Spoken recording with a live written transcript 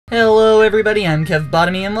Hello everybody, I'm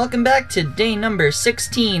Kevbotomy and welcome back to day number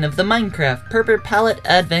 16 of the Minecraft Purpur Palette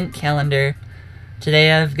Advent Calendar.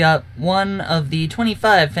 Today I've got one of the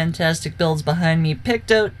 25 fantastic builds behind me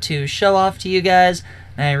picked out to show off to you guys,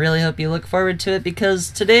 and I really hope you look forward to it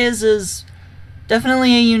because today's is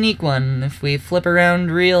definitely a unique one. If we flip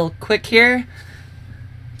around real quick here,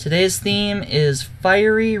 today's theme is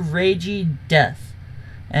Fiery Ragey Death.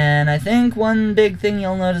 And I think one big thing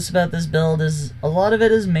you'll notice about this build is a lot of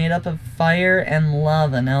it is made up of fire and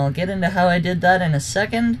lava. Now I'll get into how I did that in a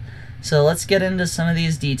second, so let's get into some of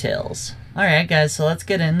these details. Alright guys, so let's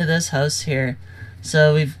get into this house here.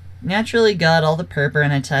 So we've naturally got all the purpur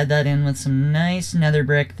and I tied that in with some nice nether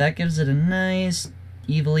brick. That gives it a nice,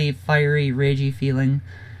 evilly fiery, ragey feeling.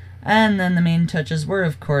 And then the main touches were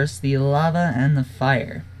of course the lava and the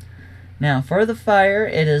fire. Now for the fire,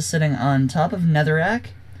 it is sitting on top of netherrack,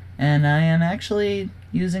 and I am actually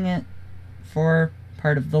using it for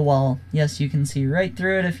part of the wall. Yes, you can see right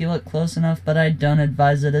through it if you look close enough, but I don't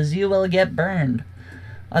advise it as you will get burned.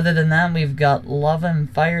 Other than that, we've got lava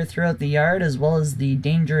and fire throughout the yard, as well as the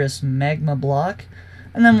dangerous magma block,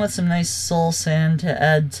 and then with some nice soul sand to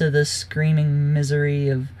add to the screaming misery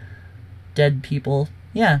of dead people.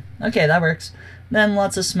 Yeah, okay, that works. Then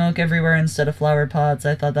lots of smoke everywhere instead of flower pots.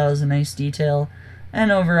 I thought that was a nice detail. And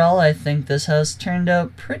overall, I think this house turned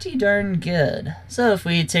out pretty darn good. So if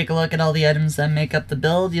we take a look at all the items that make up the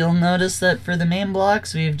build, you'll notice that for the main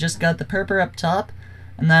blocks, we've just got the purpur up top,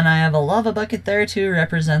 and then I have a lava bucket there to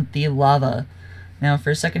represent the lava. Now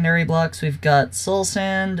for secondary blocks, we've got soul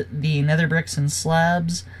sand, the nether bricks and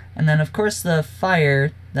slabs, and then of course the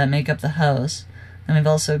fire that make up the house. And we've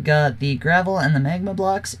also got the gravel and the magma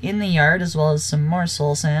blocks in the yard, as well as some more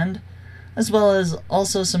soul sand, as well as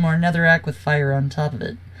also some more netherrack with fire on top of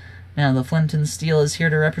it. Now the flint and steel is here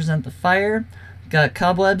to represent the fire. We've got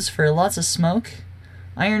cobwebs for lots of smoke,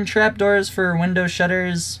 iron trapdoors for window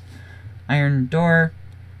shutters, iron door,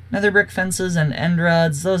 nether brick fences and end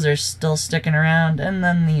rods, those are still sticking around, and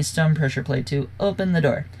then the stone pressure plate to open the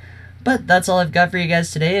door. But that's all I've got for you guys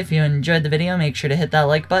today. If you enjoyed the video, make sure to hit that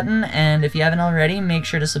like button, and if you haven't already, make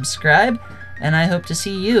sure to subscribe, and I hope to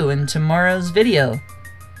see you in tomorrow's video.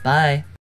 Bye.